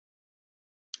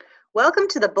Welcome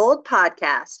to the Bold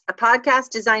Podcast, a podcast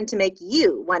designed to make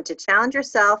you want to challenge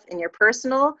yourself in your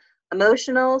personal,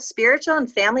 emotional, spiritual, and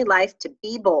family life to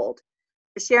be bold,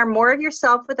 to share more of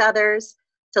yourself with others,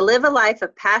 to live a life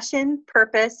of passion,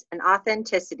 purpose, and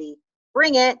authenticity.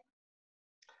 Bring it.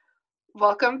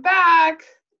 Welcome back.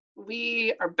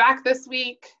 We are back this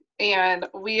week, and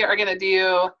we are going to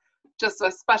do just a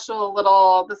special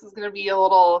little, this is going to be a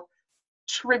little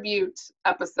tribute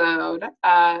episode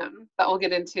that we'll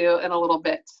get into in a little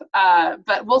bit.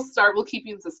 But we'll keep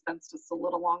you in suspense just a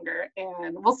little longer,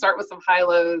 and we'll start with some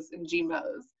high-lows and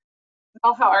GMOs.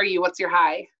 Mel, how are you? What's your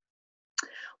high?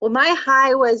 Well, my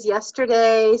high was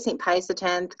yesterday. St. Pius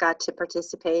X got to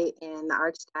participate in the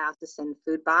Archdiocesan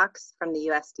Food Box from the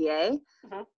USDA.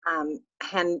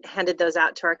 Handed those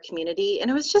out to our community,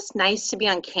 and it was just nice to be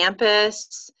on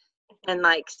campus and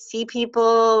see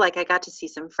people. I got to see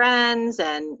some friends,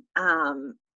 and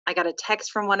I got a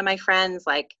text from one of my friends,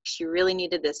 she really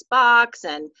needed this box,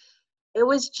 and it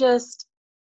was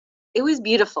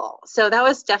beautiful. So that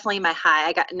was definitely my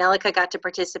high. Nelica got to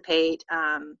participate.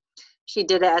 She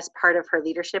did it as part of her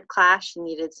leadership class. She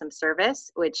needed some service,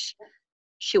 which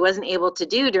she wasn't able to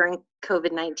do during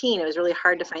COVID-19. It was really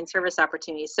hard to find service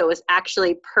opportunities. So it was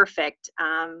actually perfect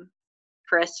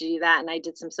for us to do that. And I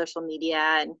did some social media,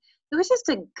 and it was just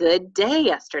a good day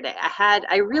yesterday.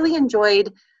 I really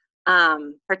enjoyed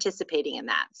participating in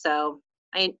that. So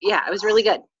it was really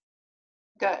good.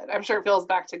 Good. I'm sure it feels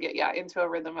back to get into a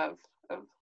rhythm of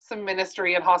some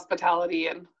ministry and hospitality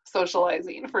and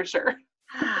socializing for sure.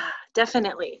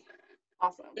 Definitely.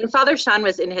 Awesome. And Father Sean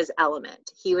was in his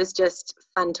element. He was just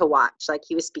fun to watch.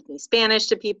 He was speaking Spanish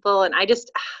to people, and I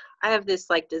have this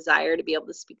desire to be able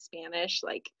to speak Spanish,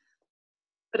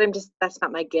 but that's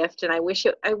not my gift, and I wish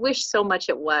so much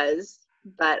it was,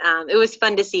 but it was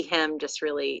fun to see him just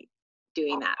really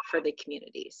doing that for the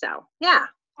community. So yeah.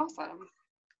 Awesome.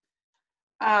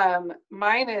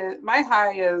 My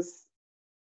high is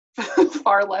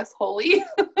far less holy.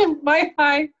 My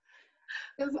high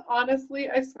is honestly,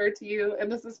 I swear to you, and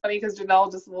this is funny because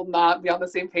Janell just will not be on the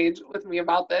same page with me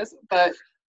about this, but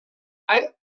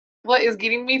what is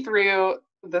getting me through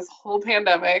this whole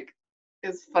pandemic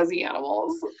is fuzzy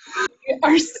animals.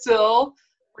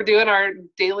 We're doing our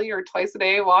daily or twice a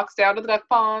day walks down to the duck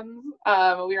ponds.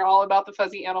 We are all about the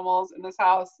fuzzy animals in this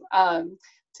house.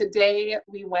 Today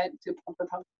we went to Pumpkin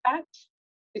Patch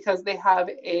because they have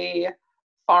a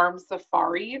farm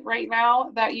safari right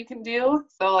now that you can do.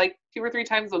 So 2 or 3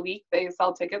 times a week they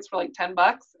sell tickets for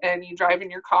 $10, and you drive in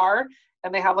your car,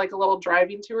 and they have a little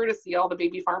driving tour to see all the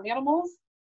baby farm animals.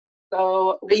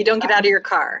 So but you don't get out of your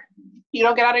car. You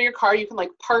don't get out of your car. You can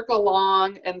park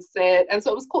along and sit. And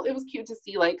so it was cool. It was cute to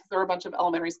see, because there were a bunch of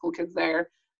elementary school kids there,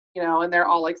 and they're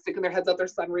all sticking their heads out their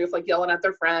sunroof, yelling at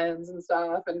their friends and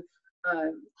stuff. And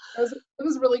it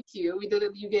was really cute. We did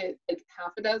it. You get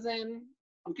half a dozen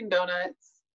pumpkin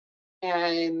donuts,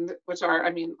 and which are,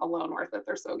 alone worth it.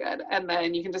 They're so good. And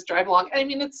then you can just drive along.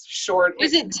 It's short.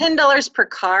 Is it $10 per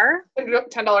car?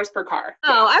 $10 per car.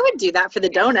 Oh, yeah. I would do that for the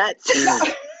donuts.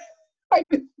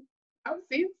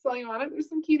 See, so you want it. There's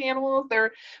some cute animals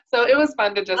there, so it was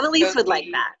fun to just. Annalise would like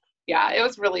that. Yeah, it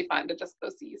was really fun to just go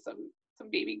see some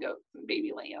baby goats and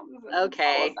baby lambs. And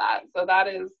okay. All of that. So that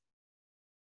is,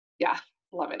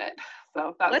 loving it.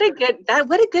 So that's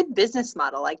what a good business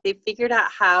model. They figured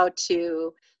out how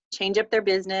to change up their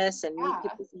business and meet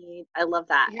people's needs. I love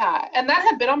that. Yeah, and that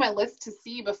had been on my list to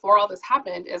see before all this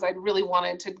happened. Is I really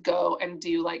wanted to go and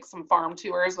do some farm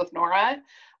tours with Nora.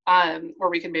 Where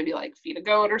we can maybe feed a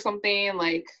goat or something.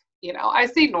 I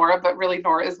say Nora, but really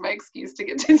Nora is my excuse to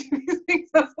get to do these things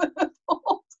as an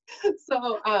adult.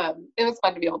 So it was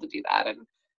fun to be able to do that.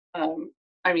 And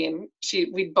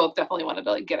we both definitely wanted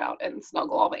to get out and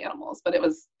snuggle all the animals, but it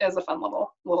was a fun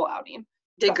little outing.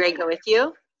 Did Greg go with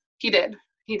you? He did.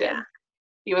 Yeah.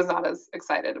 He was not as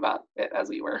excited about it as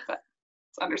we were, but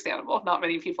it's understandable. Not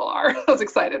many people are as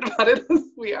excited about it as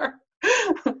we are.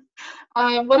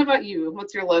 What about you?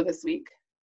 What's your low this week?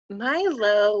 My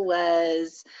low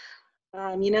was,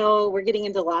 we're getting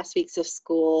into last weeks of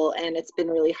school, and it's been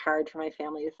really hard for my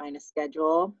family to find a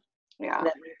schedule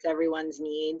that meets everyone's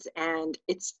needs, and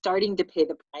it's starting to pay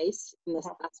the price in this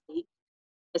last week,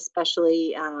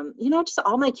 especially, just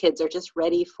all my kids are just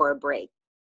ready for a break.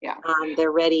 Yeah.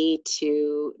 They're ready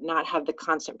to not have the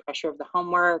constant pressure of the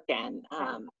homework and,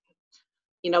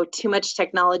 too much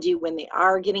technology. When they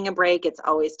are getting a break, it's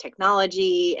always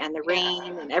technology and the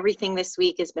rain and everything this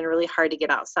week has been really hard to get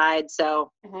outside.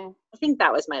 So I think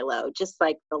that was my low, just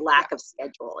the lack of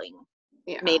scheduling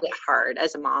made it hard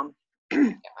as a mom.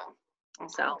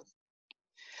 So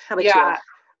how about you?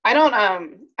 I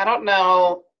don't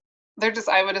know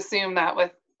I would assume that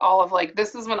with all of like,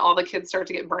 this is when all the kids start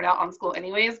to get burnt out on school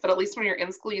anyways, but at least when you're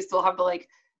in school, you still have the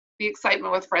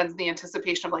excitement with friends, the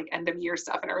anticipation of like end of year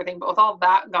stuff and everything. But with all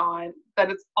that gone, then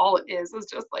it's all it is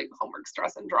just like homework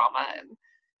stress and drama and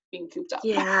being cooped up.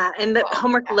 Yeah, and the So,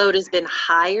 homework load has been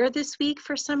higher this week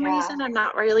for some yeah. reason. I'm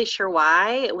not really sure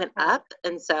why it went up.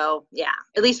 And so, yeah,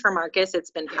 at least for Marcus,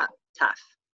 it's been tough.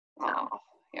 So. Oh,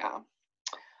 yeah.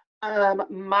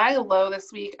 My low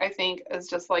this week, I think, is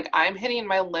just like I'm hitting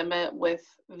my limit with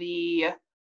the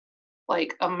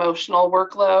like emotional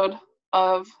workload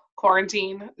of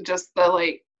quarantine. Just the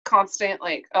like constant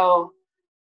like, oh,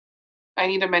 I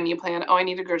need a menu plan. Oh, I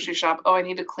need to grocery shop. Oh, I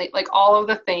need to clean, like all of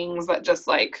the things that just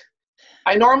like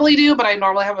I normally do, but I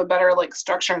normally have a better like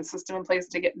structure and system in place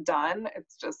to get done.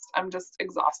 It's just I'm just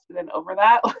exhausted and over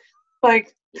that.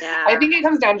 Like, yeah, I think it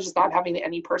comes down to just not having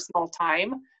any personal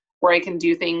time where I can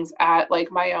do things at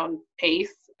like my own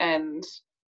pace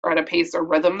or at a pace or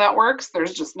rhythm that works.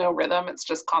 There's just no rhythm. It's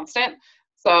just constant.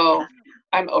 So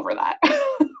I'm over that.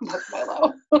 That's my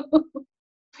low.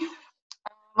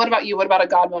 What about you? What about a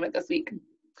God moment this week?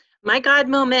 My God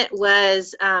moment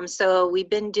was, so we've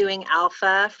been doing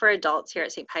Alpha for adults here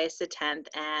at St. Pius X,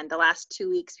 and the last 2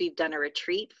 weeks we've done a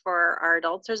retreat for our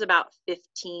adults. There's about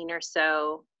 15 or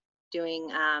so doing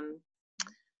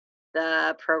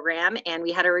the program, and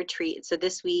we had a retreat. So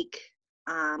this week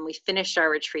we finished our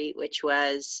retreat, which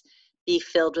was be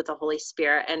filled with the Holy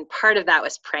Spirit, and part of that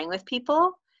was praying with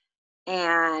people.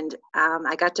 And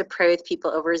I got to pray with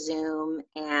people over Zoom,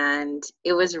 and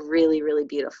it was really, really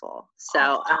beautiful.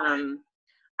 So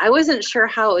I wasn't sure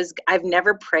how it was. I've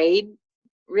never prayed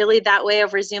really that way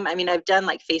over Zoom. I mean, I've done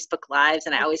like Facebook Lives,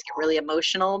 and I always get really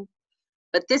emotional.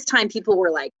 But this time people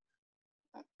were like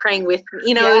praying with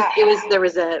me. There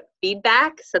was a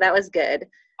feedback, so that was good.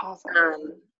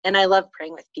 Awesome. And I love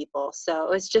praying with people.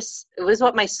 So it was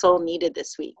what my soul needed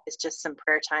this week, is just some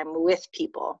prayer time with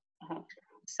people. Uh-huh.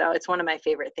 So it's one of my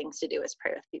favorite things to do is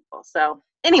pray with people. So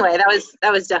anyway, that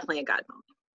was definitely a God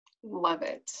moment. Love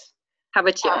it. How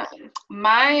about you?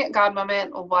 My God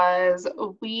moment was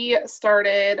we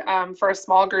started for a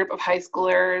small group of high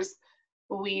schoolers.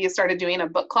 We started doing a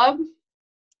book club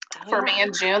for May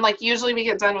and June. Like usually we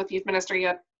get done with youth ministry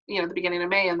at the beginning of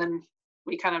May, and then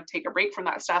we kind of take a break from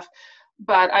that stuff.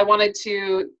 But I wanted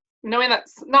to, knowing that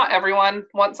not everyone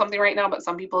wants something right now, but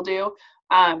some people do.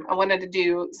 I wanted to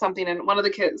do something, and some of the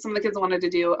kids wanted to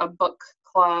do a book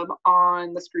club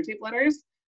on the Screw Tape Letters.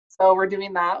 So we're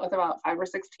doing that with about 5 or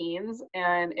 6 teens,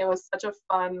 and it was such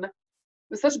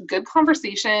a good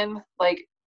conversation, like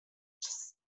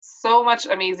just so much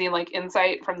amazing like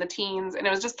insight from the teens, and it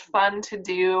was just fun to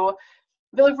do.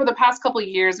 I feel like for the past couple of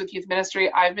years with youth ministry,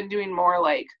 I've been doing more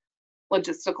like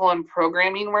logistical and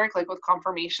programming work, like with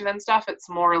confirmation and stuff. It's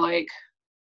more like,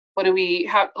 what do we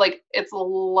have? Like, it's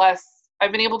less,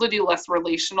 I've been able to do less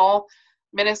relational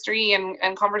ministry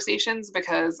and conversations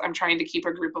because I'm trying to keep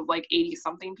a group of like 80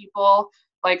 something people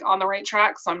like on the right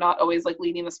track. So I'm not always like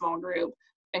leading a small group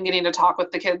and getting to talk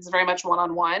with the kids very much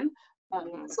one-on-one.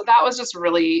 So that was just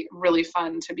really, really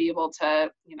fun to be able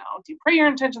to, do prayer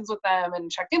intentions with them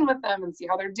and check in with them and see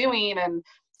how they're doing and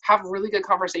have really good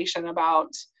conversation about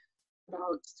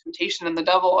temptation and the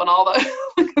devil and all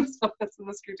the good stuff that's in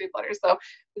the Screw Tape Letters. So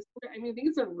I think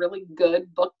it's a really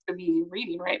good book to be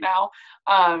reading right now.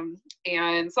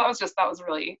 And so that was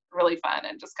really, really fun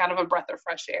and just kind of a breath of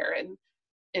fresh air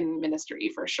in ministry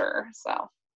for sure. So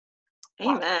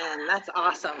amen. That's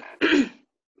awesome.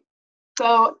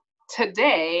 So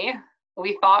today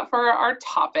we thought for our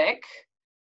topic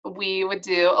we would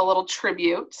do a little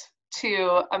tribute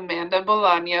to Amanda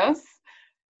Bolaños,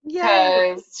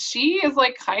 because she is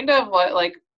like kind of what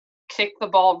like kicked the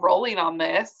ball rolling on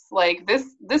this. Like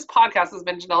this podcast has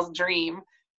been Janell's dream,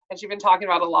 and she's been talking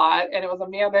about a lot, and it was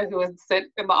Amanda who would sit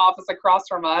in the office across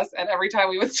from us, and every time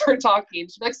we would start talking,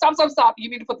 she'd be like, stop, you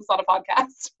need to put this on a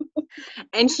podcast.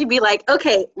 And she'd be like,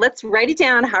 okay, let's write it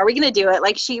down. How are we going to do it?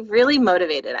 Like, she really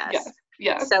motivated us.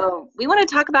 Yes. So we want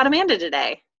to talk about Amanda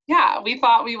today. Yeah, we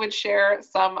thought we would share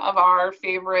some of our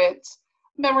favorite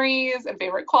memories and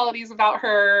favorite qualities about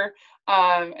her,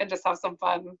 and just have some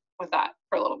fun with that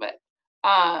for a little bit.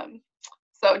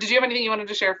 So did you have anything you wanted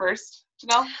to share first,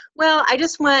 Janell? Well, I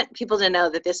just want people to know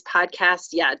that this podcast,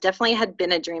 definitely had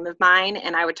been a dream of mine,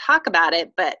 and I would talk about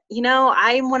it, but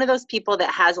I'm one of those people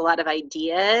that has a lot of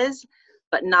ideas,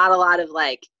 but not a lot of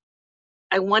like,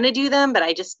 I want to do them, but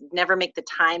I just never make the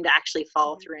time to actually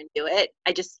follow through and do it.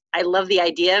 I love the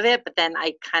idea of it, but then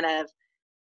I kind of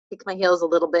kick my heels a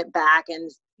little bit back and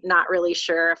not really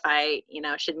sure if I,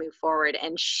 should move forward.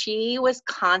 And she was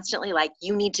constantly like,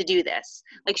 you need to do this.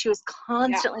 Like she was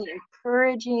constantly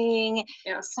encouraging,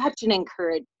 Yes. such an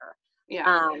encourager.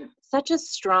 Yeah. Such a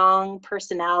strong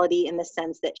personality in the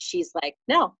sense that she's like,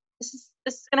 no, this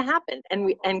is going to happen.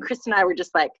 And Chris and I were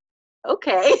just like,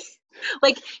 okay.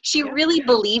 Like she really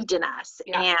believed in us.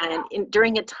 And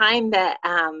during a time that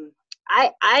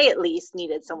I at least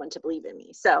needed someone to believe in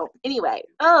me. So anyway,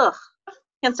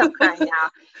 can't stop crying now.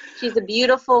 She's a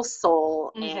beautiful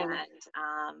soul, and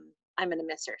I'm going to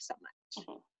miss her so much.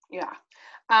 Yeah.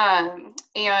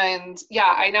 And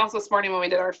yeah, I announced this morning when we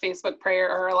did our Facebook prayer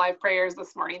or our live prayers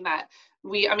this morning that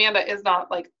Amanda is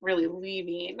not like really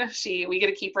leaving. We get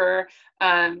to keep her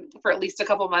for at least a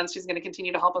couple months. She's going to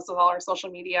continue to help us with all our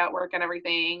social media at work and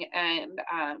everything. And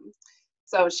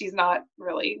so she's not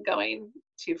really going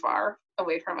too far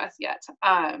away from us yet.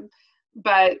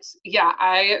 But yeah,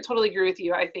 I totally agree with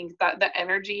you. I think that the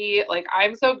energy, like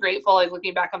I'm so grateful, like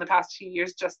looking back on the past 2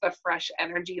 years, just the fresh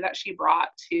energy that she brought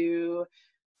to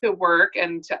work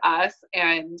and to us.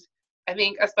 And I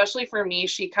think especially for me,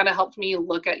 she kind of helped me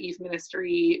look at youth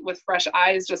ministry with fresh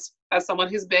eyes, just as someone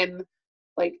who's been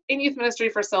like in youth ministry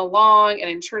for so long and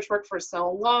in church work for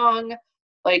so long,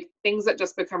 like things that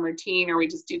just become routine or we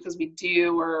just do because we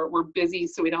do, or we're busy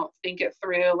so we don't think it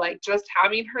through. Like just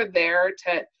having her there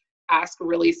to ask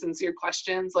really sincere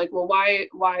questions like, well, why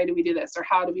do we do this, or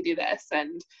how do we do this,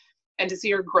 and to see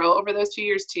her grow over those 2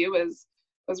 years too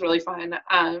was really fun.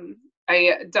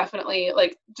 I definitely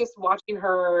like just watching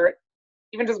her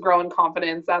even just grow in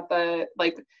confidence at the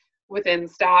like within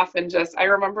staff, and just I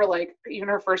remember like even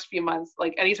her first few months,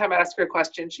 like anytime I asked her a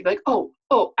question, she'd be like, oh,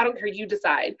 I don't care, you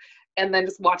decide. And then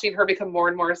just watching her become more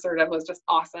and more assertive was just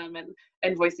awesome,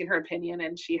 and voicing her opinion.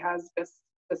 And she has this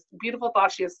beautiful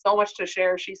thought. She has so much to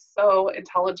share. She's so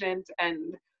intelligent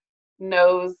and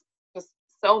knows just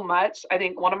so much. I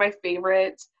think one of my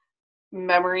favorite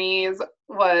memories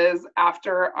was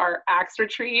after our Acts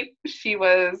retreat. She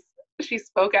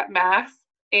spoke at Mass,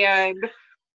 and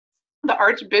the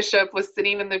Archbishop was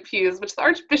sitting in the pews, which the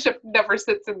Archbishop never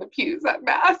sits in the pews at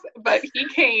Mass, but he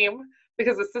came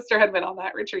because his sister had been on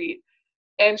that retreat.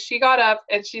 And she got up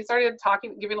and she started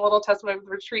talking, giving a little testimony of the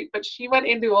retreat, but she went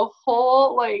into a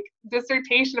whole like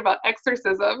dissertation about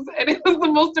exorcisms. And it was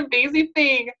the most amazing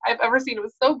thing I've ever seen. It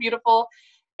was so beautiful.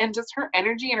 And just her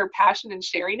energy and her passion in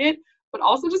sharing it, but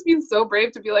also just being so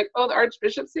brave to be like, oh, the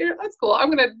Archbishop's here. That's cool.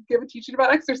 I'm going to give a teaching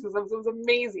about exorcisms. It was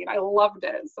amazing. I loved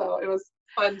it. So it was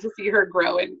fun to see her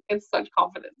grow in such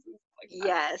confidence. Like,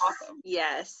 yes. Awesome.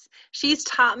 Yes. She's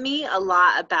taught me a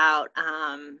lot about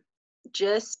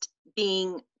just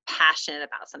being passionate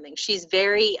about something. She's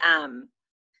very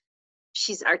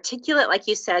she's articulate, like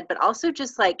you said, but also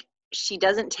just like she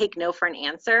doesn't take no for an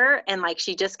answer, and like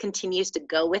she just continues to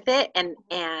go with it,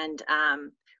 and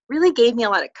really gave me a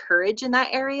lot of courage in that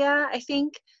area, I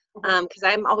think, because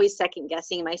I'm always second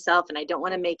guessing myself and I don't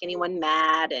want to make anyone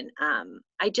mad, and I'm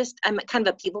kind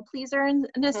of a people pleaser in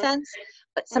a sense,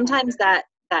 but sometimes that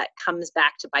comes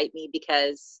back to bite me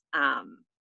because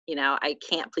I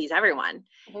can't please everyone.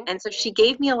 And so she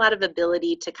gave me a lot of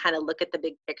ability to kind of look at the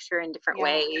big picture in different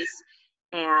ways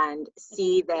and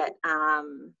see that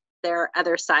there are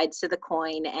other sides to the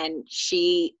coin, and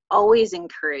she always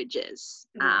encourages.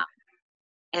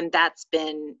 And that's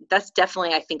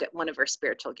definitely, I think, one of her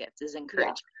spiritual gifts is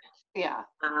encouragement. Yeah.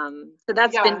 So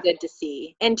that's been good to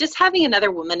see. And just having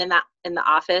another woman in the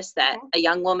office, that a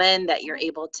young woman that you're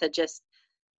able to just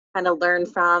kind of learn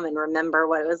from and remember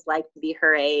what it was like to be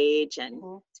her age. And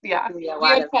we had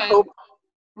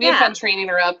fun training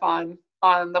her up on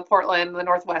the Portland, the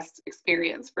Northwest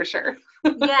experience for sure.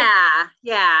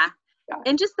 Yeah.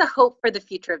 And just the hope for the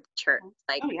future of the church,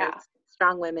 like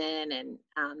strong women, and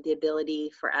the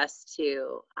ability for us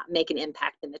to make an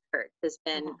impact in the church has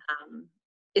been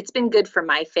it's been good for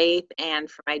my faith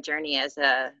and for my journey as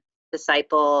a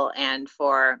disciple, and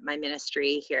for my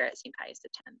ministry here at St. Pius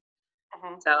X.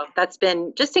 So that's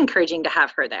been just encouraging to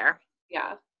have her there.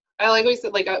 Yeah. I like what you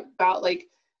said, like about like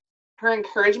her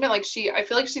encouragement. Like I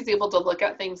feel like she's able to look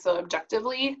at things so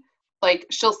objectively. Like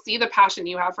she'll see the passion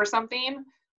you have for something,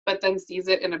 but then sees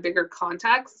it in a bigger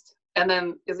context, and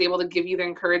then is able to give you the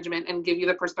encouragement and give you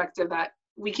the perspective that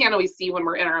we can't always see when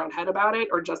we're in our own head about it,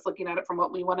 or just looking at it from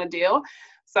what we want to do.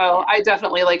 So I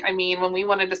definitely when we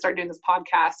wanted to start doing this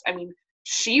podcast,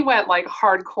 she went like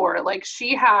hardcore. Like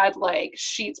she had like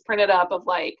sheets printed up of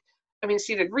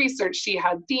she did research. She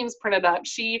had themes printed up.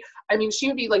 She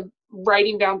would be like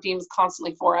writing down themes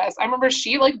constantly for us. I remember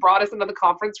she like brought us into the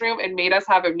conference room and made us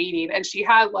have a meeting, and she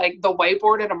had like the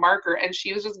whiteboard and a marker, and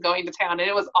she was just going to town, and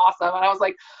it was awesome. And I was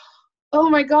like, oh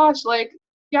my gosh, like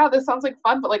yeah, this sounds like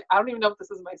fun, but like, I don't even know if this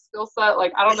is my skill set.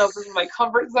 Like, I don't know if this is my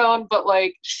comfort zone, but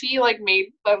like, she like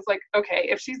I was like, okay,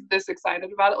 if she's this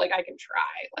excited about it, like I can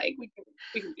try, like we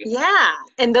can do this. Yeah.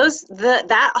 And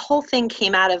that whole thing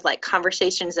came out of like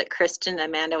conversations that Kristin and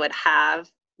Amanda would have,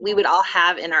 we would all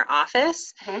have in our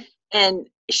office. Mm-hmm. And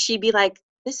she'd be like,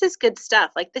 this is good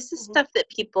stuff. Like, this is Mm-hmm. stuff that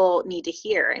people need to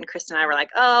hear. And Kristin and I were like,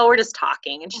 oh, we're just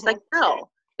talking. And she's like, no,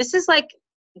 this is like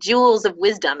jewels of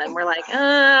wisdom. And we're like,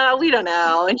 we don't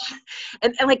know.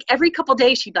 And like every couple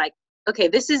days she'd be like, okay,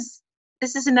 this is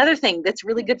another thing that's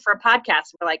really good for a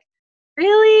podcast. We're like,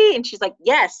 really? And she's like,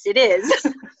 yes, it is.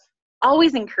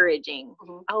 Always encouraging.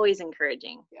 Always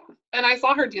encouraging. Yeah. And I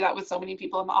saw her do that with so many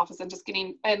people in the office and just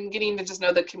getting to just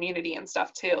know the community and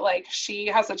stuff too. Like, she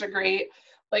has such a great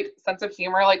like sense of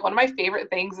humor. Like, one of my favorite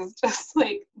things is just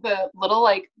like the little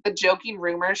like the joking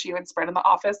rumors she would spread in the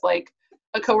office. Like,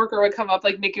 a coworker would come up,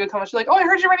 like Nikki would come up, she's like, oh, I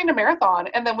heard you're running a marathon,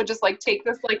 and then would just like take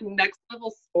this like next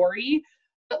level story.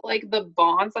 But like the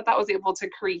bonds that was able to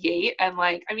create, and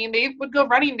like, I mean, they would go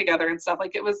running together and stuff.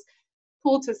 Like, it was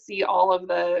cool to see all of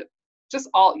the just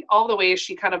all the ways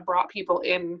she kind of brought people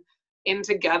in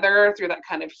together through that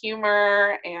kind of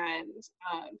humor. And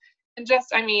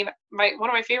just, I mean, one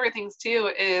of my favorite things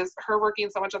too is her working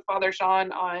so much with Father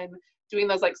Sean on doing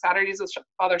those like Saturdays with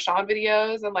Father Sean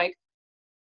videos. And like,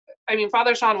 I mean,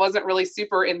 Father Sean wasn't really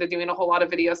super into doing a whole lot of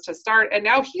videos to start, and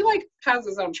now he like has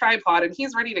his own tripod and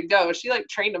he's ready to go. She like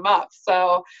trained him up,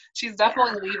 so she's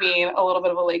definitely leaving a little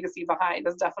bit of a legacy behind.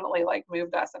 Has definitely like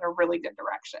moved us in a really good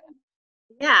direction.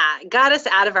 Yeah, got us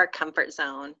out of our comfort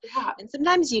zone. Yeah. And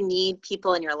sometimes you need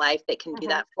people in your life that can do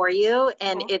that for you.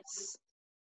 And it's,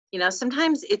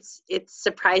 sometimes it's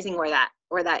surprising where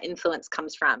that influence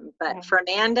comes from. But for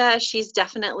Amanda, she's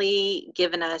definitely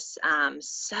given us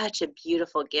such a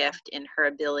beautiful gift in her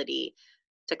ability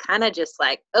to kind of just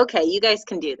like, okay, you guys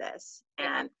can do this.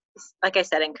 And like I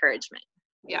said, encouragement.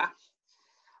 Yeah.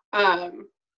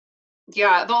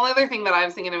 Yeah. The only other thing that I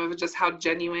was thinking of was just how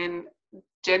genuine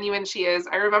she is.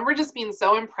 I remember just being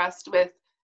so impressed with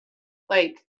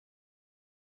like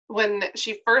when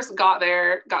she first got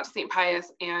to St.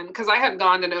 Pius, and because I had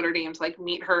gone to Notre Dame to like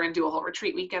meet her and do a whole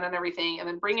retreat weekend and everything, and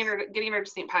then getting her to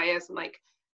St. Pius, and like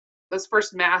those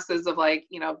first masses of like,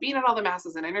 being at all the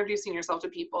masses and introducing yourself to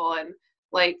people. And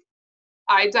like,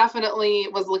 I definitely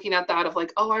was looking at that of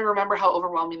like, oh, I remember how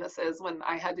overwhelming this is when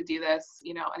I had to do this,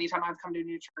 anytime I've come to a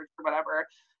new church or whatever.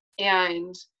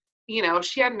 And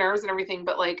she had nerves and everything,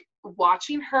 but like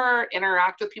watching her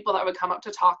interact with people that would come up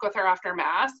to talk with her after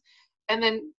mass, and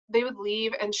then they would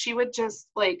leave, and she would just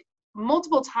like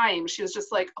multiple times, she was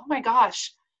just like, oh my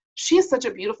gosh, she is such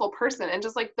a beautiful person. And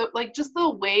just like the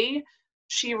way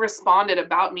she responded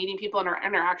about meeting people and her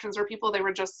interactions with people, they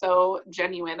were just so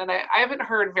genuine. And I haven't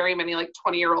heard very many like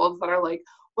 20-year-olds that are like,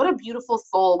 what a beautiful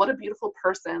soul, what a beautiful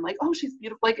person. Like, oh, she's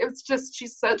beautiful. Like, it's just,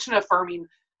 she's such an affirming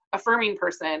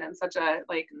person, and such a,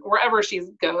 like, wherever she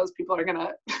goes, people are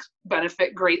gonna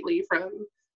benefit greatly from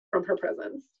her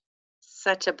presence.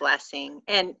 Such a blessing.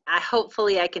 And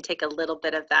hopefully I can take a little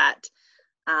bit of that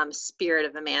spirit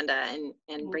of Amanda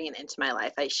and bring it into my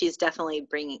life. She's definitely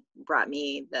brought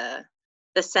me the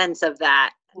sense of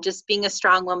that, just being a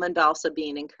strong woman, but also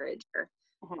being an encourager.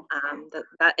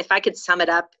 That if I could sum it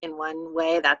up in one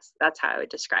way, that's how I would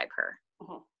describe her.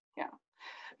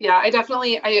 Yeah, I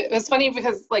definitely, it was funny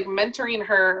because like mentoring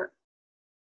her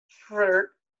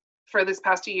for this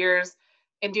past 2 years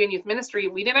and doing youth ministry,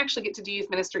 we didn't actually get to do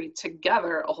youth ministry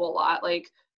together a whole lot. Like,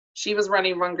 she was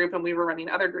running one group and we were running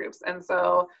other groups. And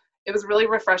so it was really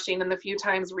refreshing. And the few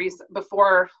times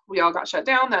before we all got shut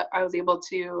down that I was able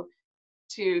to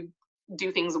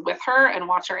do things with her and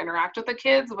watch her interact with the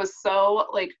kids was so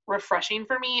like refreshing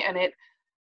for me. And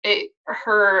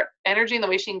her energy and the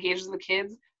way she engages the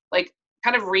kids, like,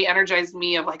 kind of re-energized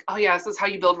me of like, oh yeah, this is how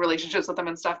you build relationships with them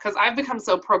and stuff. Because I've become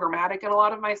so programmatic in a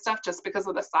lot of my stuff just because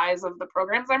of the size of the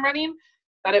programs I'm running,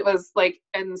 that it was like,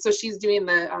 and so she's doing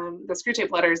the Screw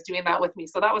Tape letters, doing that with me.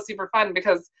 So that was super fun,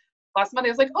 because last Monday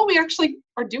I was like, oh, we actually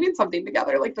are doing something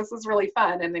together. Like, this is really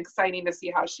fun and exciting to see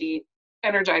how she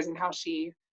energizes and how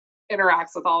she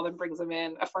interacts with all of them, brings them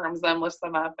in, affirms them, lifts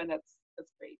them up, and it's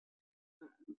great.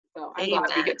 So I'm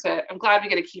glad we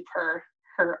get to keep her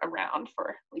around for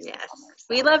at least yes. summer. So.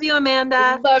 We love you,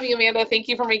 Amanda. We love you, Amanda. Thank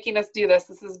you for making us do this.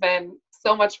 This has been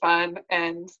so much fun,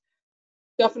 and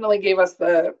definitely gave us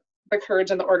the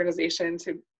courage and the organization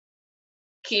to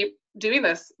keep doing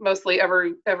this mostly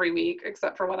every week,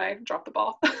 except for when I drop the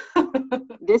ball.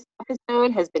 This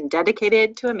episode has been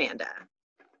dedicated to Amanda.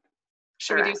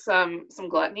 Should we do some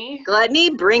gluttony? Gluttony,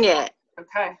 bring it.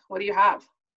 Okay. What do you have?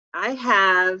 I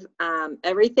have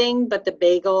everything but the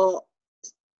bagel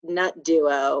nut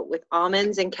duo with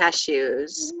almonds and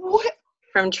cashews What?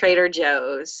 from Trader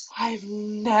Joe's. I've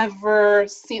never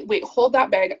seen, wait, hold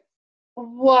that bag.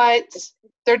 What?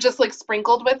 They're just like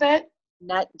sprinkled with it?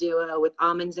 Nut duo with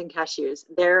almonds and cashews.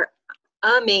 They're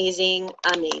amazing,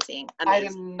 amazing, I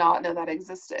did amazing. not know that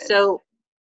existed. So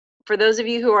for those of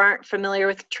you who aren't familiar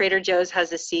with Trader Joe's,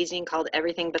 has a seasoning called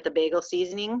Everything But the Bagel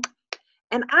seasoning.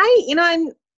 And I'm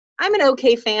an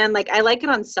okay fan. Like, I like it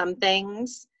on some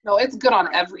things. No, it's good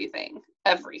on everything.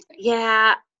 Everything.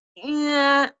 Yeah,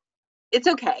 it's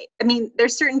okay. I mean,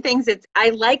 there's certain things I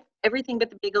like Everything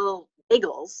But the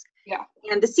bagels. Yeah.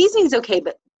 And the seasoning's okay,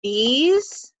 but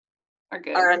these Are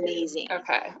good. are amazing.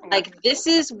 Okay. Like, this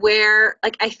is where,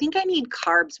 like, I think I need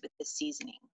carbs with this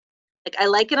seasoning. Like, I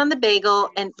like it on the bagel,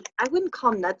 and I wouldn't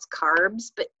call nuts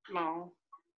carbs, but no,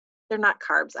 they're not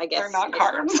carbs, I guess. They're not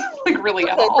carbs, like really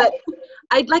at Okay, all. but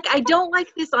I don't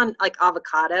like this on like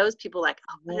avocados. People like,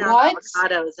 oh, put it on What?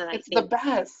 avocados, and I It's the think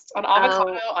best on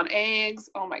avocado, on eggs.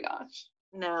 Oh my gosh.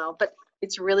 no, but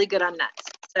it's really good on nuts.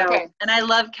 So, Okay. and I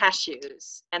love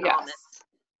cashews and Yes. almonds.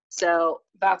 So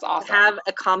That's to awesome. have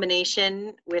a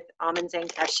combination with almonds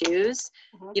and cashews,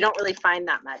 Mhm. you don't really find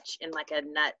that much in like a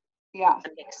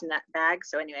mixed nut bag.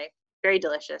 So anyway, very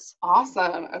delicious.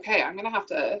 Awesome. Okay, I'm gonna have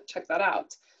to check that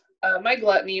out. My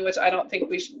gluttony, which I don't think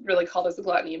we should really call this a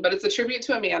gluttony, but it's a tribute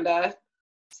to Amanda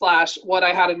 / what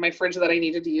I had in my fridge that I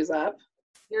needed to use up.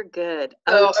 You're good.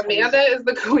 So Amanda is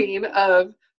the queen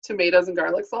of tomatoes and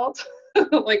garlic salt,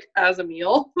 like as a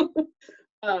meal.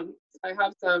 I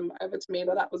have a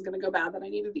tomato that was gonna go bad that I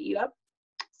needed to eat up.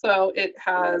 So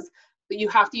you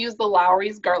have to use the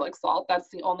Lowry's garlic salt. That's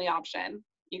the only option.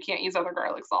 You can't use other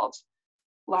garlic salt.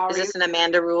 Lowry's. Is this an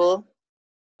Amanda rule?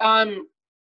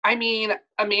 I mean,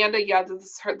 Amanda, yeah,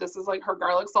 this is like her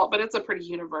garlic salt, but it's a pretty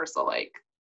universal, like,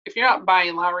 if you're not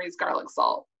buying Lowry's garlic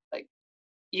salt, like,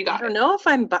 you got it.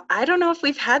 I don't know if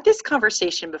we've had this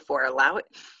conversation before. I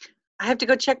have to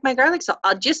go check my garlic salt.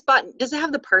 Does it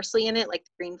have the parsley in it, like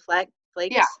the green flakes?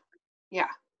 Yeah.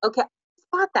 Okay, I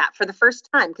bought that for the first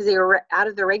time because they were out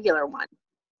of the regular one.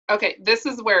 Okay, this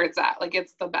is where it's at. Like,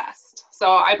 it's the best.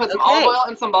 So I put some olive oil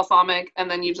and some balsamic, and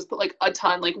then you just put like a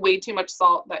ton, like way too much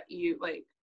salt that you're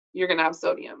gonna have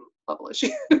sodium level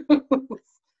issues. Okay,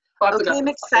 I'm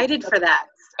excited for that.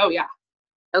 Oh yeah.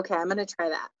 Okay, I'm gonna try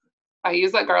that. I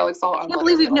use that garlic salt. I can't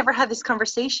believe we've never had this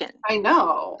conversation. I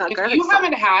know. If you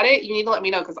haven't had it, you need to let me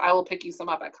know because I will pick you some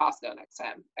up at Costco next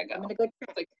time I go. I'm gonna go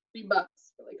It's like $3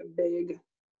 for like a big.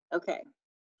 Okay.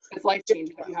 It's life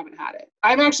changing if you haven't had it.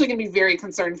 I'm actually gonna be very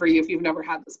concerned for you if you've never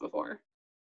had this before.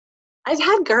 I've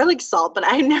had garlic salt, but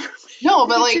I never. No,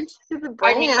 but like,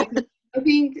 I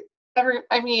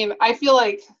feel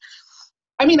like,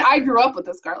 I grew up with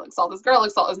this garlic salt. This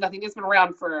garlic salt is nothing. It's been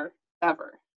around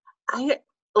forever.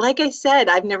 Like I said,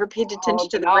 I've never paid attention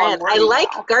to the brand. I like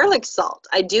garlic salt.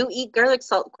 I do eat garlic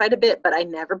salt quite a bit, but I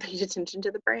never paid attention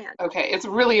to the brand. Okay, it's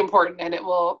really important, and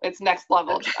it's next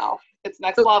level, Janell. It's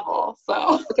next level.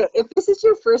 So okay, if this is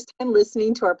your first time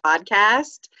listening to our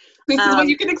podcast, this is what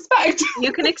you can expect.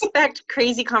 You can expect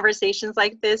crazy conversations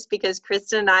like this because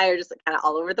Kristin and I are just kind of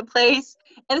all over the place,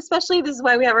 and especially this is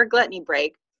why we have our gluttony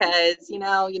break because you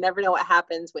never know what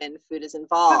happens when food is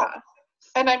involved.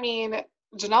 Yeah. And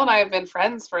Janell and I have been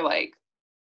friends for like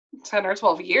 10 or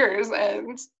 12 years,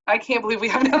 and I can't believe we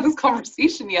haven't had this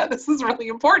conversation yet. This is really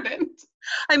important.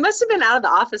 I must have been out of the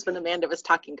office when Amanda was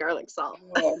talking garlic salt.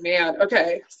 Oh, man.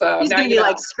 Okay. So she's going to be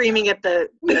like screaming at the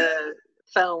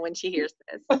phone when she hears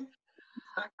this.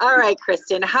 All right,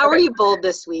 Kristin, how are you bold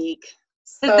this week?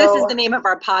 Because this is the name of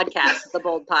our podcast, the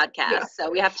Bold Podcast. Yeah. So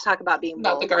we have to talk about being bold.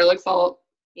 Not the garlic salt.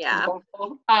 Yeah.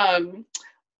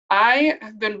 I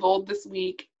have been bold this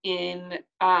week in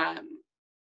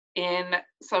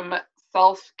some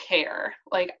self-care.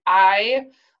 Like I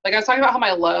was talking about how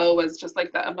my low was just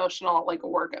like the emotional like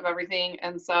work of everything.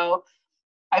 And so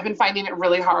I've been finding it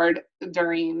really hard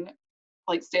during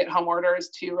like stay-at-home orders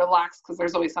to relax because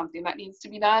there's always something that needs to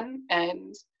be done.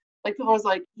 And like people was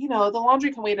like, the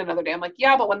laundry can wait another day. I'm like,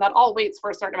 yeah, but when that all waits for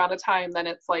a certain amount of time, then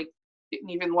it's like in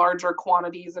even larger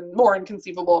quantities and more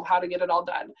inconceivable of how to get it all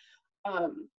done.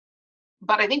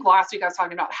 But I think last week I was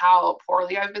talking about how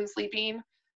poorly I've been sleeping.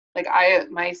 Like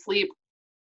my sleep,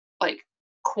 like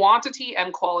quantity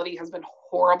and quality has been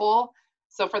horrible.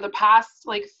 So for the past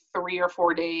like 3 or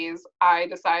 4 days, I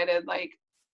decided like,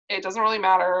 it doesn't really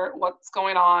matter what's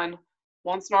going on.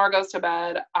 Once Nora goes to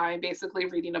bed, I'm basically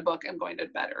reading a book and going to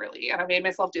bed early. And I made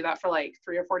myself do that for like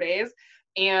 3 or 4 days.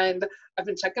 And I've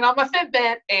been checking out my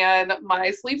Fitbit and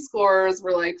my sleep scores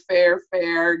were like fair,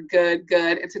 good.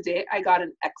 And today I got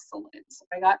an excellent.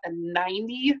 I got a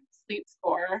 90 sleep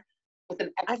score with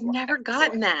an excellent. I've never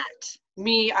gotten that.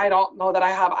 me, I don't know that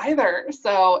I have either.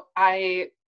 So I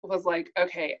was like,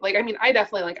 okay, like, I mean, I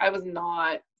definitely, like, I was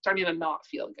not starting to not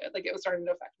feel good. Like, it was starting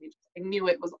to affect me. I knew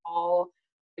it was all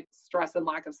like stress and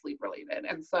lack of sleep related.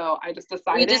 And so I just Were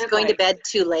you decided, just going to like, bed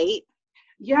too late?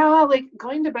 yeah, like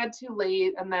going to bed too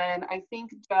late. And then I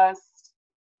think just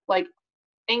like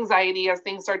anxiety as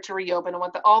things start to reopen and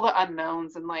what all the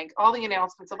unknowns and like all the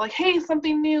announcements of like, hey,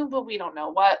 something new, but we don't know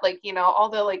what, like, you know, all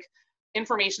the like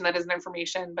information that isn't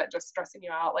information, but just stressing you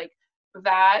out, like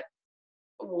that,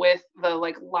 with the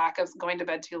like lack of going to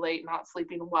bed too late, not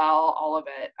sleeping well, all of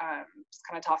it, just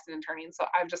kind of tossing and turning. So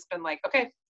I've just been like,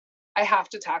 okay, I have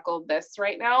to tackle this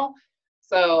right now.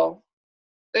 So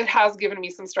it has given me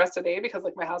some stress today because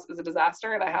like my house is a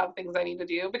disaster and I have things I need to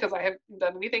do because I haven't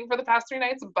done anything for the past 3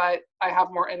 nights, but I have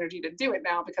more energy to do it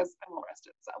now because I'm well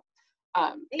rested. So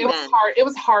it was Amen. hard. It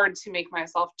was hard to make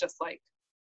myself just like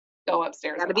go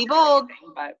upstairs Gotta and be not do bold.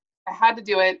 anything, but I had to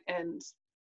do it and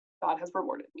God has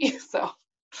rewarded me. So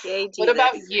Yay, what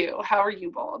about Jesus. you? How are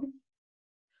you bold?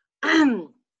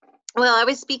 Well, I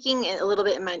was speaking a little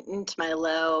bit into my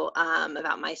low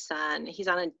about my son. He's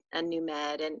on a new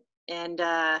med, and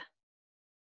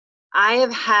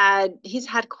he's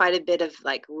had quite a bit of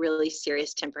like really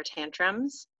serious temper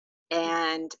tantrums,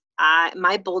 and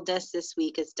my boldness this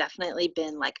week has definitely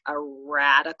been like a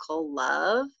radical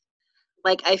love.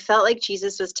 Like I felt like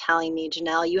Jesus was telling me,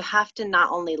 Janelle, you have to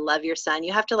not only love your son,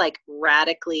 you have to like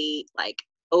radically, like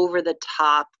over the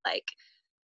top, like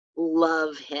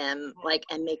love him, like,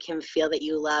 and make him feel that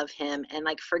you love him and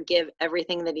like forgive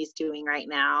everything that he's doing right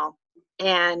now.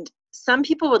 And some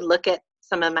people would look at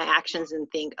some of my actions and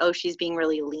think, oh, she's being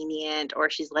really lenient, or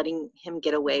she's letting him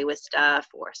get away with stuff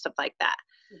or stuff like that.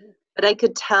 Mm-hmm. But I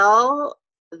could tell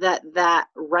that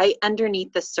right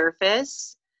underneath the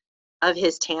surface of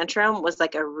his tantrum was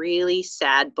like a really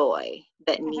sad boy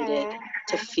that needed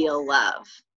to feel love.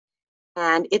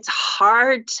 And it's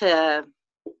hard to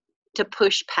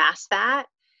push past that.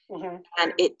 Mm-hmm.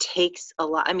 And it takes a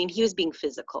lot. I mean, he was being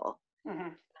physical. Mm-hmm.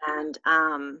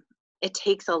 And it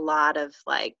takes a lot of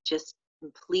like just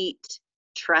complete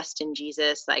trust in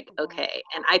Jesus. Like, okay.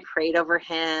 And I prayed over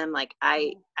him. Like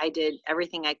I did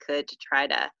everything I could to try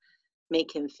to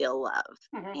make him feel love.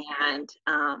 And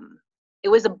it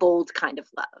was a bold kind of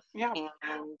love. Yeah.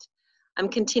 And I'm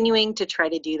continuing to try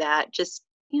to do that. Just,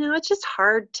 you know, it's just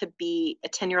hard to be a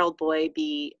 10-year-old boy,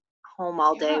 be home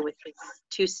all day with his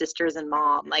 2 sisters and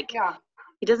mom. Like,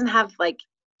 he doesn't have like,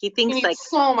 he thinks needs like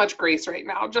so much grace right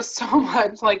now, just so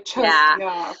much, like just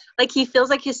like he feels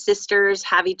like his sisters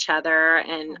have each other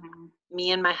and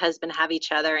me and my husband have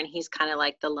each other, and he's kind of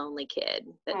like the lonely kid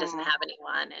that doesn't have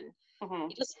anyone, and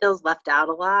he just feels left out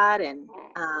a lot. And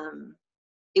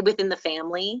within the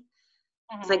family,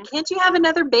 it's like, can't you have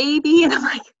another baby? And I'm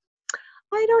like,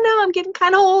 I don't know, I'm getting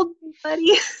kind of old,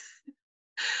 buddy.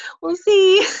 We'll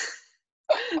see.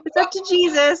 It's up to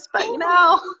Jesus, but you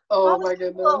know, oh my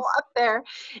goodness, up there.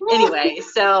 Anyway,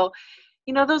 so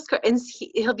you know those, and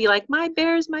he'll be like, my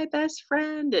bear's my best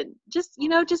friend, and just, you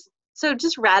know, just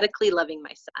radically loving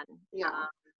my son. Yeah,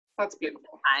 that's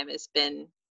beautiful. Time has been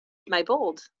my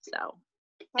bold. So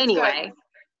that's anyway, good.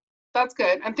 That's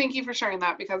good, and thank you for sharing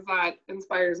that because that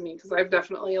inspires me. Because I've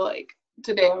definitely, like,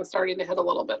 today I was starting to hit a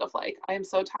little bit of like, I am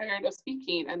so tired of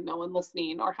speaking and no one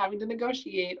listening or having to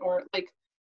negotiate or like.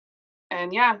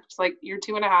 And yeah, it's like, you're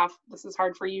 2.5. This is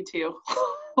hard for you too.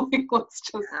 Like, let's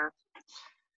just,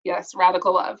 yes,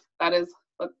 radical love. That is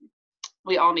what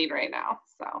we all need right now.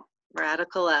 So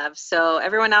radical love. So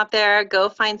everyone out there, go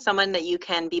find someone that you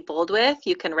can be bold with,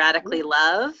 you can radically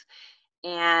love.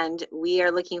 And we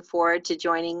are looking forward to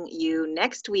joining you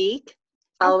next week.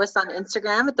 Follow us on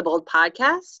Instagram at The Bold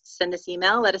Podcast. Send us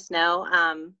email. Let us know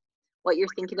what you're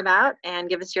thinking about, and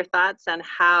give us your thoughts on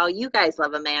how you guys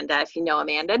love Amanda, if you know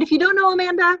Amanda. And if you don't know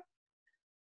Amanda,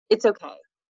 it's okay.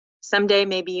 Someday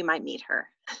maybe you might meet her.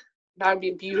 That would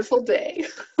be a beautiful day.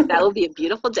 That will be a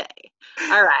beautiful day.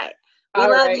 All right. We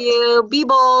love you. Be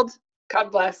bold.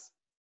 God bless.